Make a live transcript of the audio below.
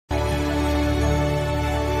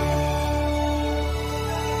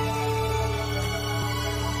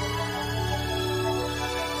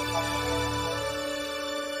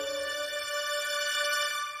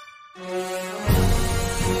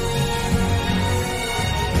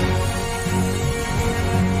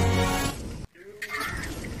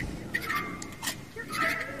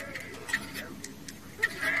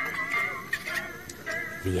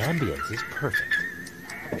ambience is perfect.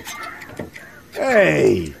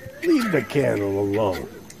 Hey, leave the candle alone.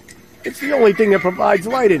 It's the only thing that provides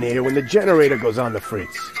light in here when the generator goes on the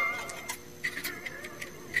fritz.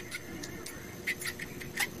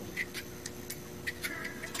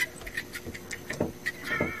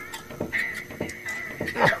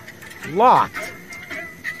 Locked.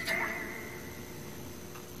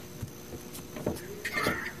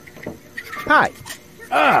 Hi.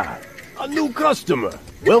 Ah, a new customer.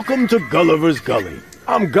 Welcome to Gulliver's Gully.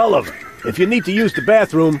 I'm Gulliver. If you need to use the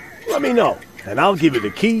bathroom, let me know, and I'll give you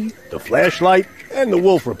the key, the flashlight, and the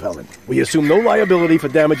wolf repellent. We assume no liability for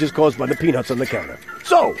damages caused by the peanuts on the counter.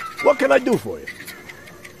 So, what can I do for you?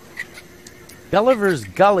 Gulliver's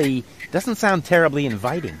Gully doesn't sound terribly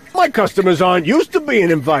inviting. My customers aren't used to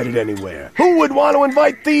being invited anywhere. Who would want to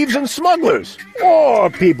invite thieves and smugglers?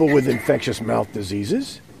 Or people with infectious mouth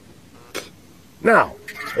diseases? Now,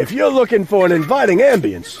 if you're looking for an inviting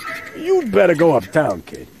ambience, you'd better go uptown,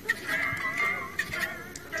 kid.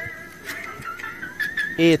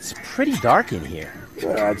 It's pretty dark in here.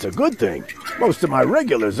 That's a good thing. Most of my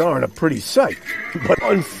regulars aren't a pretty sight. But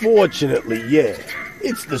unfortunately, yeah,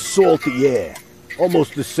 it's the salty air.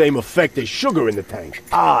 Almost the same effect as sugar in the tank.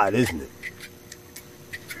 Odd, isn't it?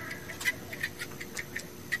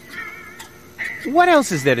 What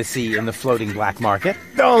else is there to see in the floating black market?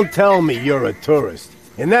 Don't tell me you're a tourist.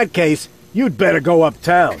 In that case, you'd better go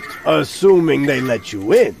uptown, assuming they let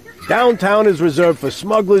you in. Downtown is reserved for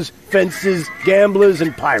smugglers, fences, gamblers,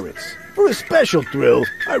 and pirates. For a special thrill,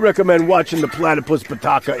 I recommend watching the platypus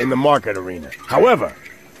pataka in the market arena. However,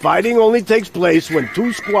 fighting only takes place when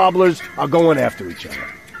two squabblers are going after each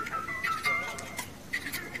other.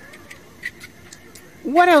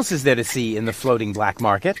 What else is there to see in the floating black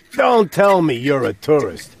market? Don't tell me you're a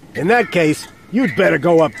tourist. In that case, you'd better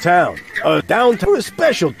go uptown. Downtown for a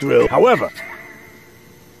special thrill. However,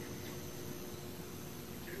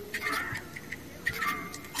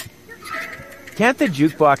 can't the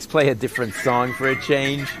jukebox play a different song for a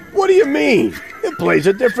change? what do you mean? It plays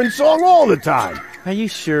a different song all the time. Are you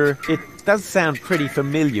sure? It does sound pretty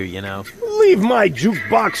familiar, you know. Leave my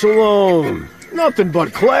jukebox alone. Nothing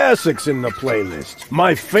but classics in the playlist.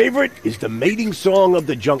 My favorite is the mating song of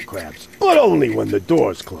the junk crabs, but only when the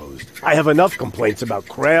door's closed. I have enough complaints about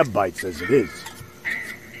crab bites as it is.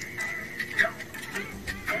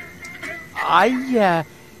 I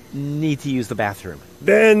need to use the bathroom.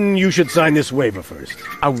 Then you should sign this waiver first.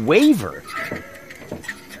 A waiver?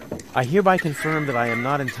 I hereby confirm that I am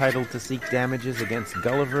not entitled to seek damages against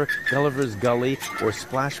Gulliver, Gulliver's Gully, or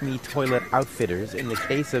Splash Me Toilet Outfitters in the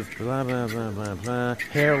case of blah blah blah blah blah,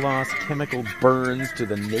 hair loss, chemical burns to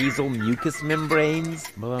the nasal mucous membranes,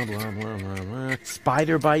 blah blah blah blah blah,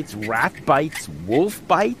 spider bites, rat bites, wolf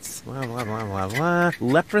bites, blah blah blah blah blah,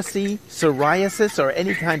 leprosy, psoriasis, or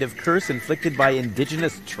any kind of curse inflicted by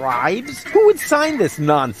indigenous tribes? Who would sign this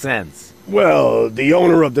nonsense? Well, the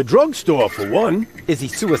owner of the drugstore, for one. Is he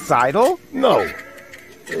suicidal? No.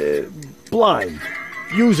 Blind.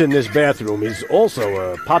 Using this bathroom is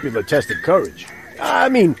also a popular test of courage. I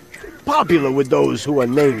mean, popular with those who are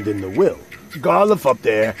named in the will. Garliff up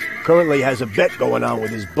there currently has a bet going on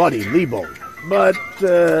with his buddy, Lebo. But,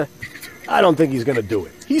 I don't think he's gonna do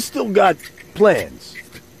it. He's still got plans.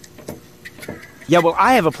 Yeah, well,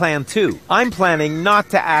 I have a plan, too. I'm planning not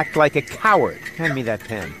to act like a coward. Hand me that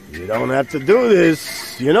pen. You don't have to do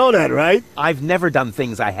this. You know that, right? I've never done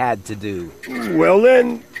things I had to do. Well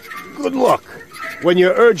then, good luck. When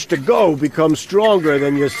your urge to go becomes stronger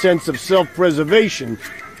than your sense of self-preservation,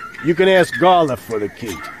 you can ask Garliff for the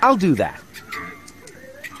key. I'll do that.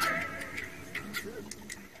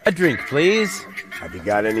 A drink, please. Have you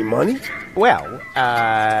got any money? Well,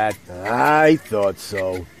 I thought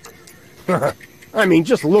so. I mean,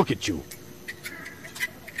 just look at you.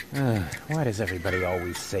 why does everybody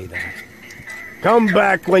always say that? Come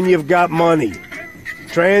back when you've got money.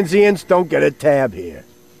 Transients don't get a tab here.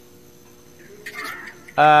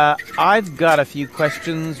 I've got a few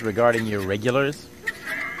questions regarding your regulars.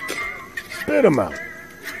 Spit 'em out.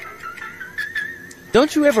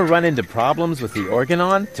 Don't you ever run into problems with the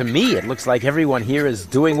Organon? To me, it looks like everyone here is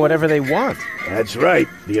doing whatever they want. That's right.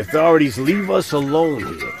 The authorities leave us alone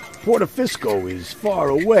here. Portofisco is far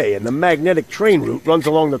away, and the magnetic train route runs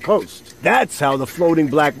along the coast. That's how the floating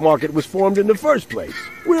black market was formed in the first place.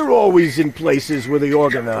 We're always in places where the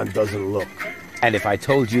Organon doesn't look. And if I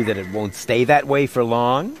told you that it won't stay that way for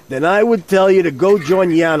long? Then I would tell you to go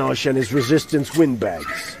join Janosch and his resistance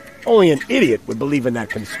windbags. Only an idiot would believe in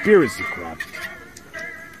that conspiracy crap.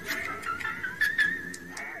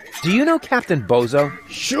 Do you know Captain Bozo?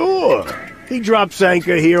 Sure. He drops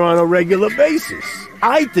anchor here on a regular basis.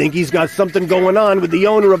 I think he's got something going on with the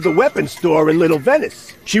owner of the weapons store in Little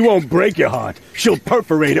Venice. She won't break your heart. She'll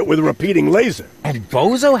perforate it with a repeating laser. And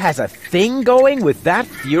Bozo has a thing going with that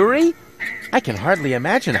Fury? I can hardly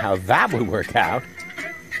imagine how that would work out.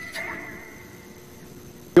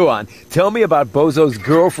 Go on, tell me about Bozo's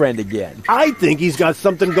girlfriend again. I think he's got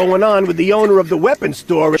something going on with the owner of the weapons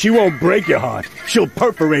store. She won't break your heart. She'll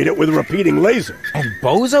perforate it with a repeating laser. And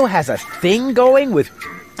Bozo has a thing going with...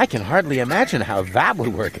 I can hardly imagine how that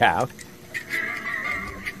would work out.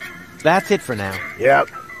 That's it for now. Yep,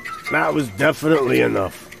 that was definitely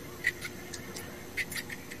enough.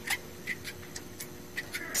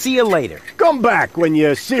 See you later. Come back when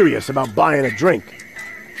you're serious about buying a drink.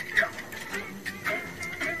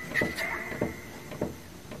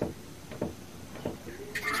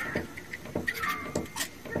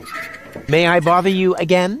 May I bother you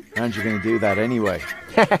again? Aren't you going to do that anyway?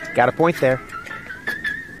 Got a point there.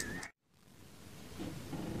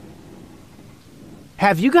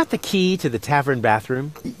 Have you got the key to the tavern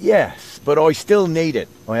bathroom? Yes, but I still need it.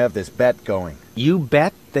 I have this bet going. You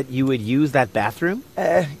bet that you would use that bathroom?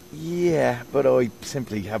 Yeah, but I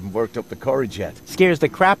simply haven't worked up the courage yet. Scares the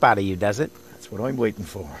crap out of you, does it? That's what I'm waiting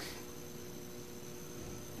for.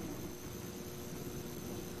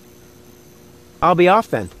 I'll be off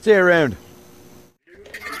then. See you around.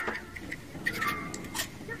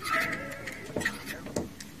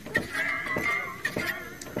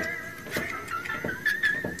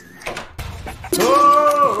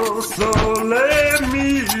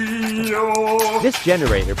 This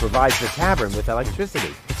generator provides the tavern with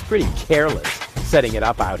electricity. It's pretty careless, setting it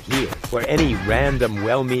up out here, where any random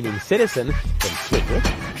well-meaning citizen can kick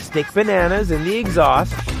it, stick bananas in the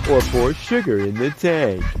exhaust, or pour sugar in the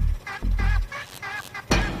tank.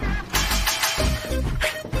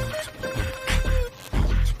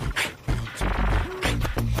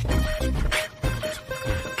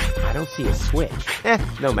 I don't see a switch.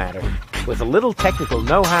 No matter. With a little technical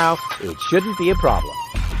know-how, it shouldn't be a problem.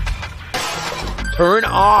 Turn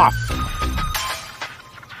off!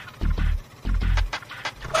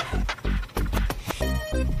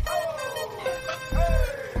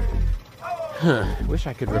 Wish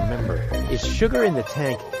I could remember. Is sugar in the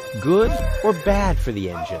tank good or bad for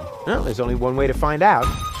the engine? Well, there's only one way to find out.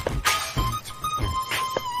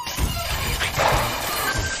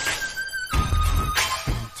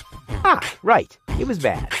 Ah, right. It was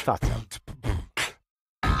bad. Thought so.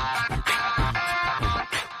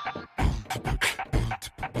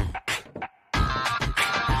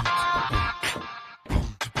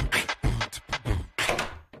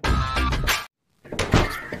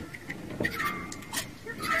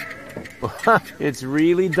 It's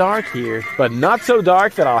really dark here, but not so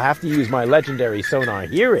dark that I'll have to use my legendary sonar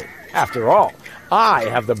hearing. After all, I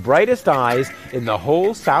have the brightest eyes in the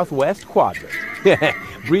whole southwest quadrant.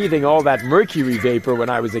 Breathing all that mercury vapor when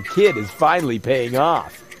I was a kid is finally paying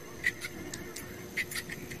off.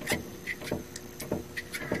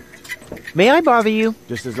 May I bother you?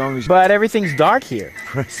 Just as long as... But everything's dark here.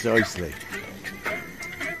 Precisely.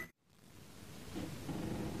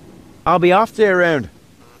 I'll be off. See you around.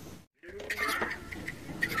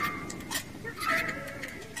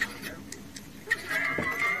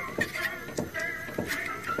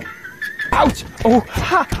 Ouch! Oh!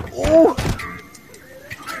 Ha! Oh!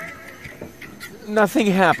 Nothing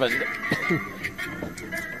happened.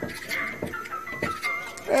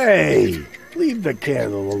 Hey, leave the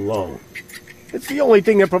candle alone. It's the only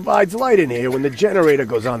thing that provides light in here when the generator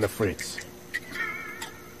goes on the fritz.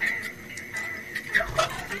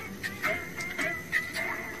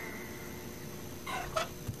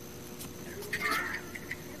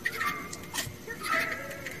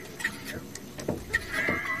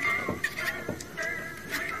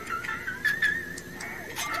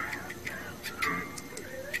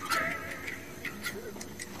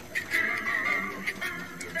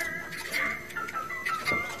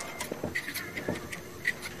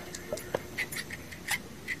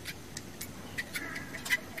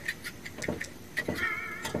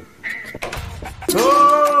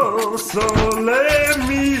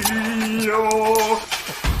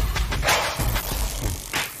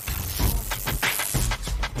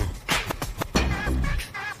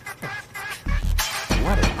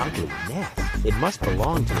 What an ugly nest. It must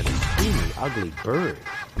belong to an extremely ugly bird.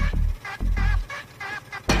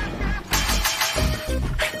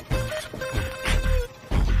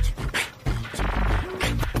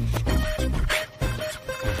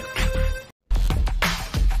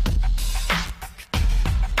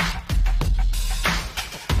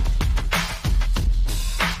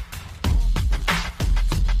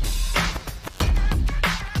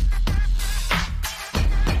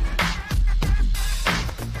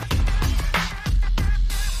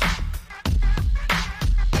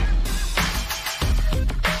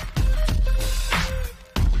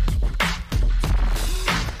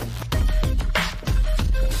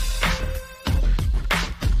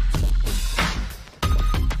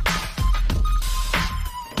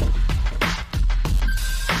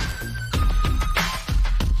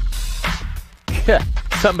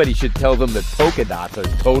 Somebody should tell them that polka dots are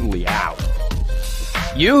totally out.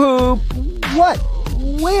 Yoo-hoo! What?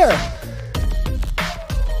 Where?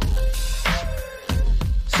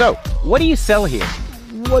 So, what do you sell here?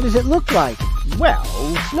 What does it look like? Well,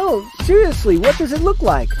 No, seriously, what does it look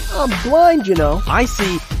like? I'm blind, you know. I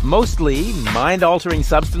see mostly mind-altering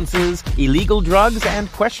substances, illegal drugs, and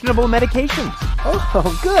questionable medications.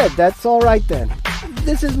 Oh, good. That's all right then.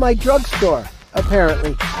 This is my drugstore,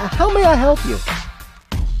 apparently. How may I help you?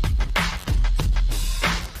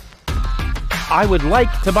 I would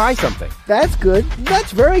like to buy something. That's good.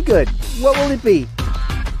 That's very good. What will it be?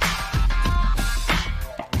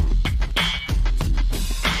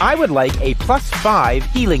 I would like a +5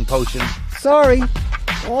 healing potion. Sorry,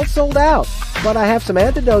 all sold out. But I have some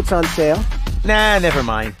antidotes on sale. Nah, never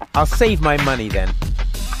mind. I'll save my money then.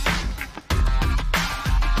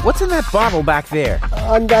 What's in that bottle back there?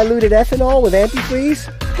 Undiluted ethanol with antifreeze?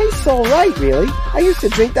 Tastes all right, really. I used to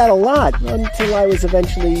drink that a lot until I was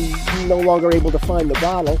eventually no longer able to find the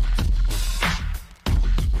bottle.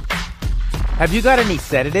 Have you got any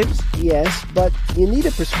sedatives? Yes, but you need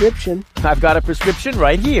a prescription. I've got a prescription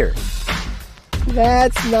right here.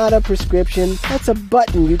 That's not a prescription. That's a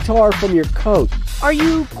button you tore from your coat. Are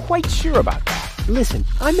you quite sure about that? Listen,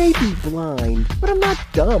 I may be blind, but I'm not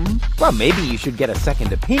dumb. Well, maybe you should get a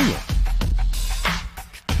second opinion.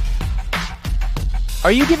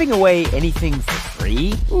 Are you giving away anything for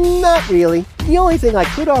free? Not really. The only thing I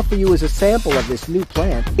could offer you is a sample of this new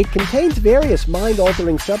plant. It contains various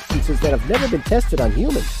mind-altering substances that have never been tested on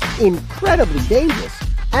humans. Incredibly dangerous.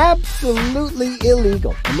 Absolutely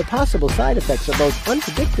illegal. And the possible side effects are both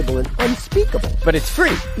unpredictable and unspeakable. But it's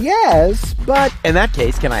free. Yes, but In that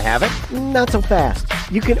case, can I have it? not so fast.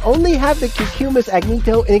 You can only have the Cucumis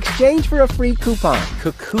agnito in exchange for a free coupon.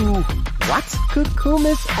 Cuckoo. What?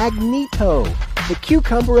 Cucumis agnito, the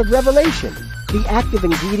cucumber of revelation. The active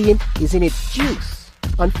ingredient is in its juice.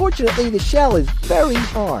 Unfortunately, the shell is very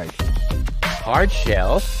hard. Hard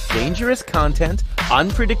shell, dangerous content,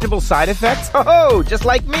 unpredictable side effects? Oh, just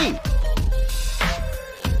like me!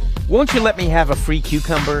 Won't you let me have a free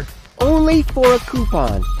cucumber? Only for a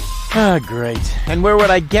coupon. Ah, great. And where would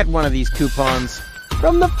I get one of these coupons?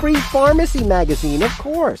 From the Free Pharmacy magazine, of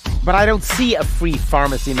course. But I don't see a free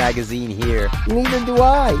pharmacy magazine here. Neither do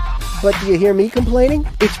I. But do you hear me complaining?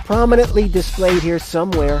 It's prominently displayed here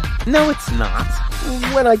somewhere. No, it's not.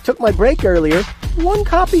 When I took my break earlier, one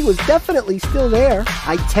copy was definitely still there.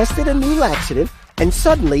 I tested a new laxative, and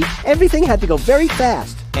suddenly everything had to go very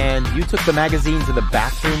fast. And you took the magazine to the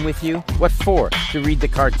bathroom with you? What for? To read the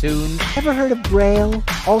cartoons? Ever heard of Braille?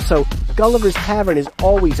 Also, Gulliver's Tavern is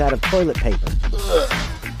always out of toilet paper.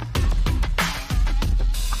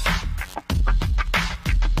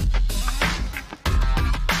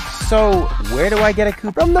 So, where do I get a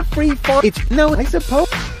coupon? From the Free Farm... It's... No, I suppose...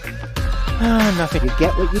 Ah, nothing. You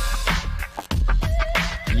get what you...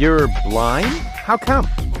 You're blind? How come?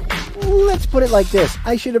 Let's put it like this.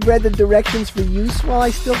 I should have read the directions for use while I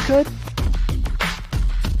still could.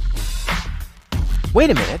 Wait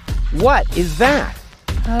a minute. What is that?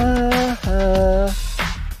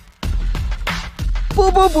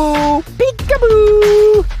 Boo boo boo!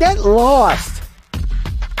 Peekaboo! Get lost!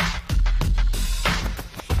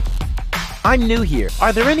 I'm new here.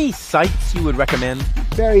 Are there any sites you would recommend?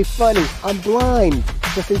 Very funny. I'm blind.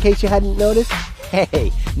 Just in case you hadn't noticed.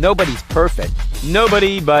 Hey, nobody's perfect.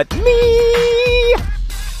 Nobody but me!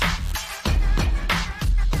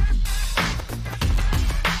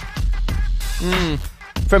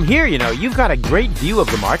 From here, you know, you've got a great view of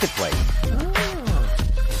the marketplace. Oh,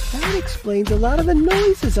 that explains a lot of the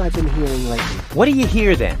noises I've been hearing lately. What do you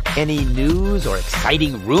hear then? Any news or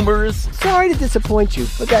exciting rumors? Sorry to disappoint you,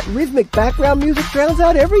 but that rhythmic background music drowns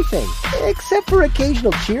out everything. Except for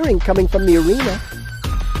occasional cheering coming from the arena.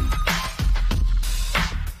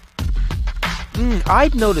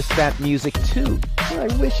 I'd noticed that music too. I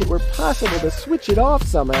wish it were possible to switch it off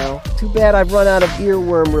somehow. Too bad I've run out of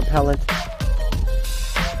earworm repellent.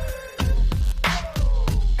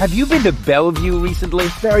 Have you been to Bellevue recently?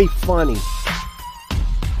 Very funny.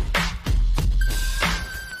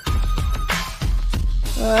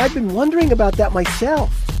 I've been wondering about that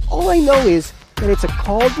myself. All I know is that it's a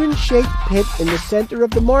cauldron-shaped pit in the center of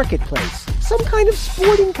the marketplace. Some kind of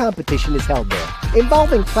sporting competition is held there,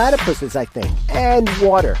 involving platypuses, I think, and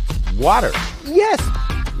water. Water? Yes!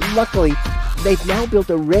 Luckily, they've now built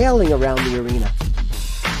a railing around the arena.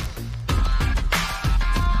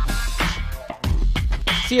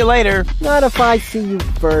 See you later. Not if I see you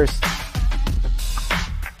first.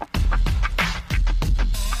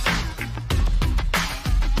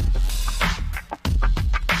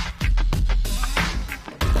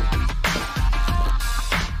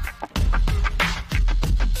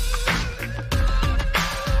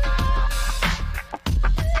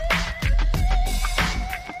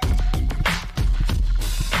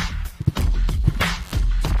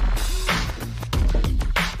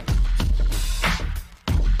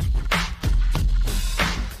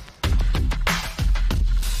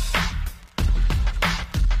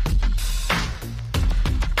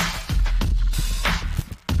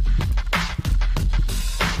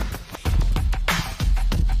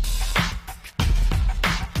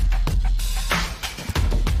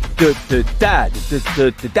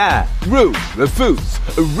 Roo, refuse.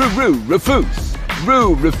 Roo, refuse.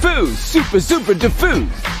 Roo, refuse. Super diffuse.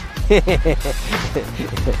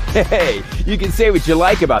 Hey, you can say what you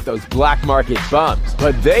like about those black market bums,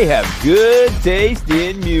 but they have good taste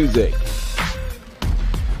in music.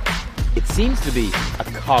 It seems to be a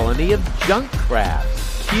colony of junk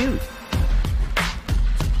crabs. Cute.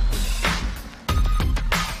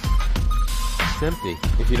 It's empty,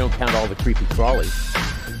 if you don't count all the creepy crawlies.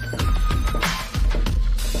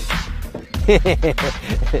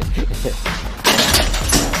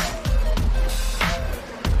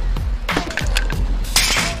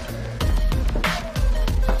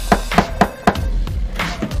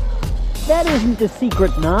 That isn't the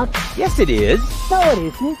secret knock. Yes, it is. No, it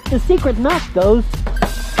isn't. The secret knock goes...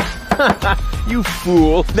 You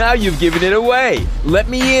fool. Now you've given it away. Let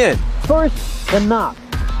me in. First, the knock.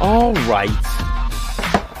 All right.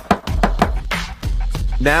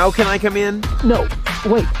 Now can I come in? No,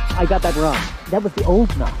 wait, I got that wrong. That was the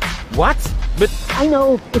old knock. What? But... I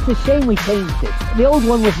know, it's a shame we changed it. The old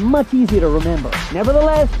one was much easier to remember.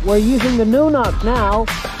 Nevertheless, we're using the new knock now.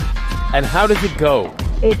 And how does it go?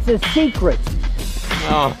 It's a secret.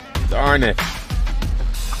 Oh, darn it.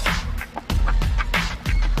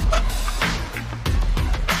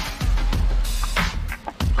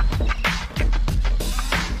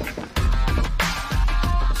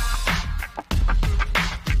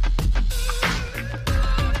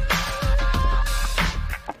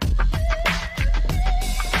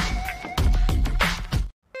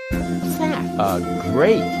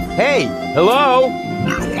 Great. Hey, hello?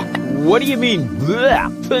 What do you mean, bleh,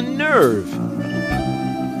 the nerve?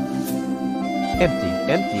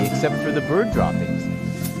 Empty except for the bird droppings.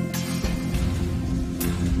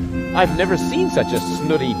 I've never seen such a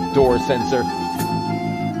snooty door sensor.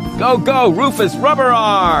 Go, Rufus Rubber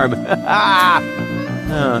Arm! That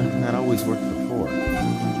always worked